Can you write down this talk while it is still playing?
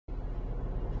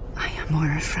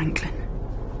Maura Franklin,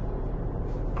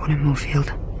 born in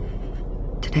Moorfield.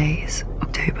 Today is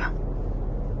October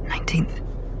 19th,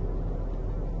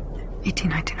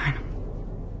 1899.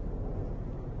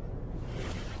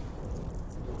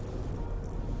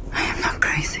 I am not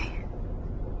crazy.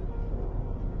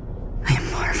 I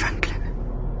am Maura Franklin.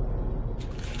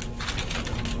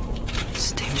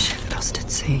 Steamship lost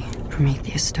at sea.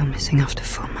 Prometheus still missing after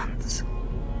 4 months.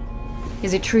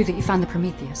 Is it true that you found the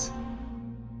Prometheus?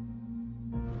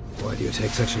 Why do you take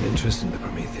such an interest in the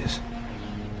Prometheus?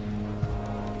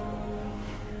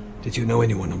 Did you know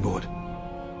anyone on board?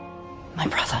 My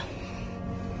brother.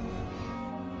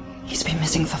 He's been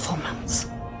missing for 4 months.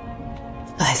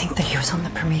 I think that he was on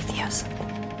the Prometheus.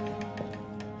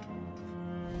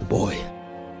 The boy.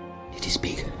 Did he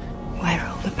speak? Where are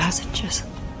all the passengers?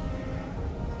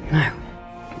 No.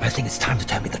 I think it's time to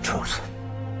tell me the truth.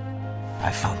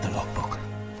 I found the logbook.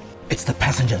 It's the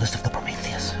passenger list of the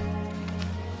Prometheus.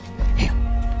 Here.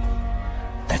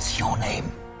 That's your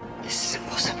name. This is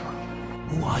impossible.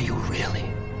 Who are you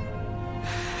really?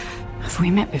 Have we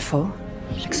met before?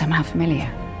 You look somehow familiar.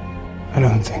 I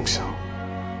don't think so.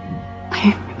 I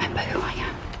don't remember who I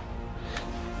am.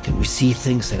 Can we see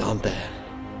things that aren't there?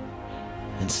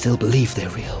 And still believe they're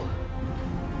real?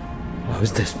 How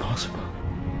is this possible?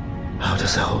 How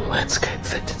does the whole landscape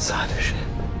fit inside a ship?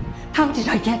 How did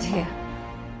I get here?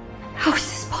 How is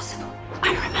this possible?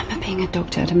 I remember being a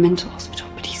doctor at a mental hospital,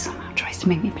 but he somehow tries to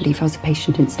make me believe I was a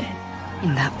patient instead.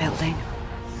 In that building.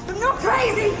 I'm not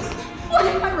crazy! What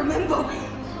did I remember?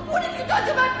 What have you done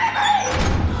to my memory?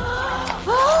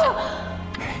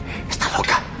 Está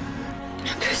loca!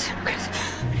 Chris.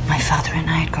 My father and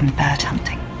I had gone bird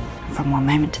hunting. From one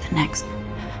moment to the next,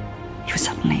 he was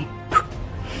suddenly...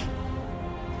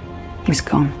 He was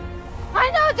gone. I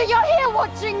know that you're here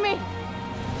watching me!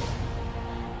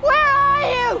 Where are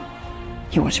you?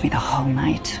 He watched me the whole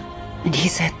night, and he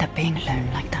said that being alone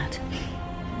like that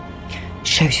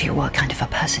shows you what kind of a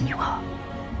person you are.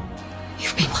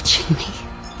 You've been watching me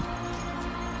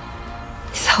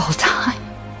this whole time.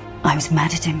 I was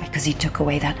mad at him because he took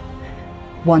away that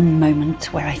one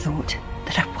moment where I thought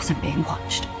that I wasn't being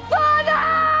watched.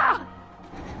 Father!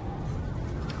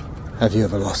 Have you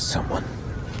ever lost someone?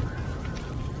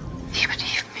 You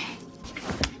believe me.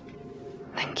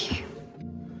 Thank you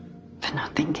for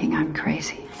not thinking I'm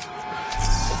crazy.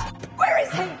 Where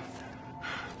is he?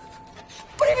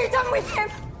 What have you done with him?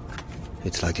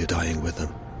 It's like you're dying with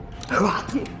them. Who are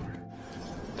you?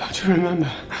 Don't you remember?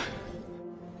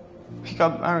 We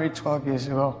got married 12 years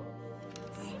ago.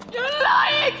 You're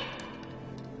lying!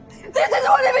 This is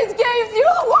one of his games!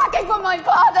 You're working for my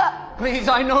father! Please,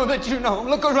 I know that you know.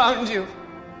 Look around you.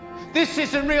 This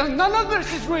isn't real. None of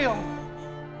this is real.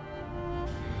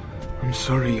 I'm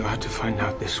sorry you had to find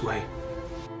out this way.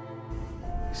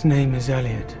 His name is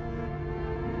Elliot.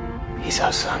 He's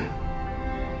our son.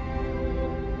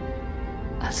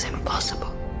 That's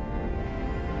impossible.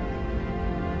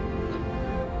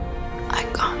 I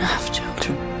can't have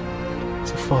children.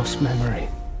 It's a false memory.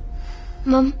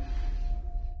 Mum?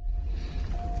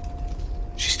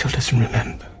 She still doesn't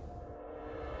remember.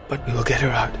 But we will get her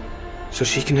out, so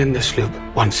she can end this loop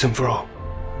once and for all.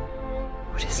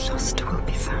 What is lost will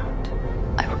be found.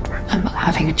 I would remember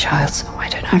having a child, so why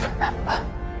don't I remember?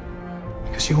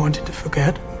 Because you wanted to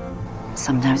forget?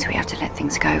 Sometimes we have to let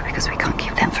things go because we can't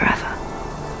keep them forever.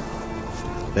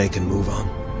 They can move on.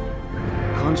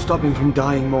 Can't stop him from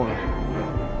dying more.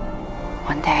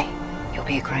 One day, you'll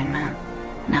be a grown man,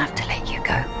 and I have to let you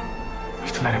go. You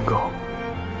have to let him go.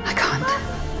 I can't,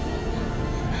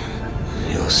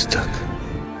 You're stuck.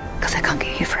 because I can't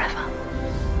get you forever.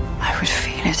 I would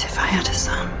feel it if I had a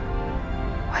son.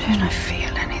 Why don't I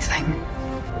feel anything?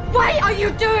 Why are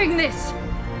you doing this?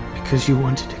 Because you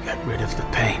wanted to get rid of the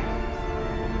pain.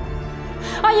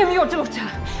 I am your daughter,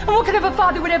 and what kind of a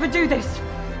father would ever do this?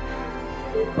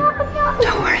 Don't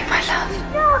worry, my love.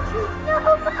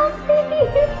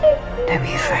 Don't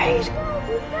be afraid.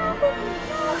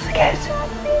 Forget.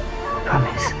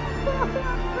 Promise.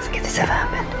 Forget this ever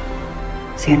happened.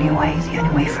 It's the only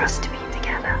way for us to be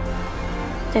together.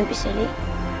 Don't be silly.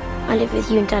 I live with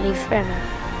you and Daddy forever.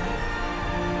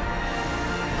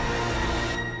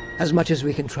 As much as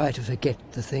we can try to forget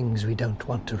the things we don't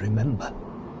want to remember,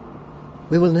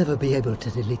 we will never be able to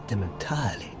delete them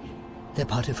entirely. They're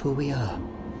part of who we are,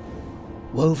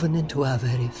 woven into our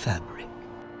very fabric.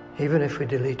 Even if we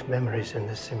delete memories in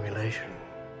this simulation,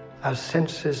 our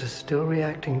senses are still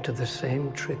reacting to the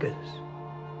same triggers.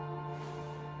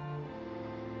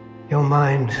 Your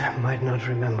mind might not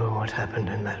remember what happened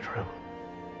in that room,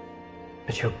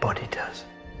 but your body does.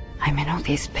 I'm in all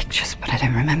these pictures, but I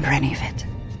don't remember any of it.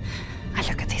 I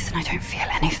look at these and I don't feel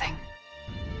anything.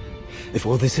 If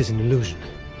all this is an illusion,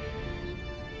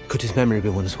 could his memory be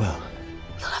one as well?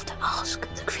 You'll have to ask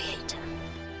the Creator.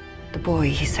 The boy,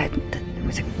 he said that there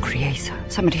was a creator.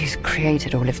 Somebody who's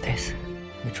created all of this.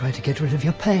 You tried to get rid of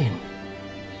your pain.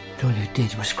 But all you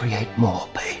did was create more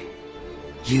pain.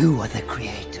 You are the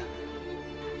Creator.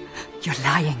 You're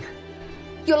lying.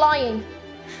 You're lying.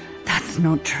 That's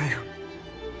not true.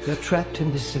 You're trapped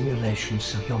in this simulation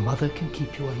so your mother can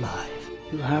keep you alive.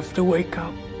 You have to wake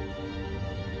up,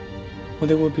 or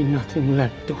there will be nothing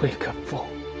left to wake up for.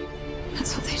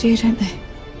 That's what they do, don't they?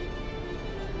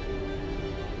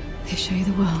 They show you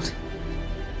the world.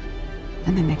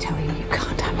 And then they tell you you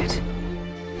can't have it.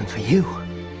 And for you,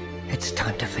 it's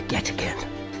time to forget again.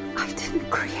 I didn't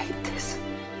create this.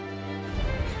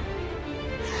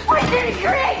 I didn't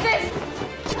create this!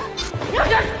 You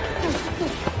just...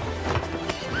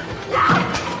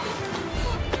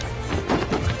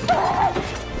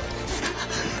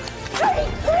 I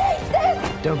didn't create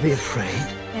this! Don't be afraid.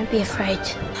 Don't be afraid.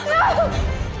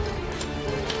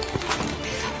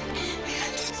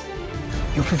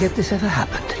 You'll forget this ever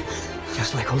happened.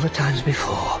 Just like all the times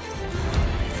before.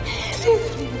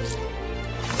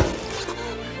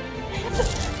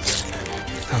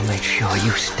 I'll make sure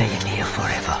you stay in here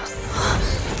forever.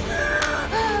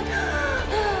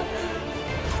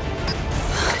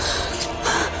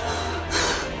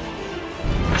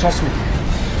 Trust me,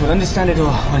 you'll understand it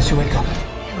all once you wake up.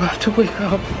 You have to wake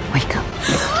up. Wake up.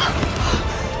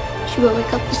 She won't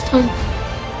wake up this time.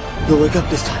 You'll wake up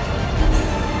this time.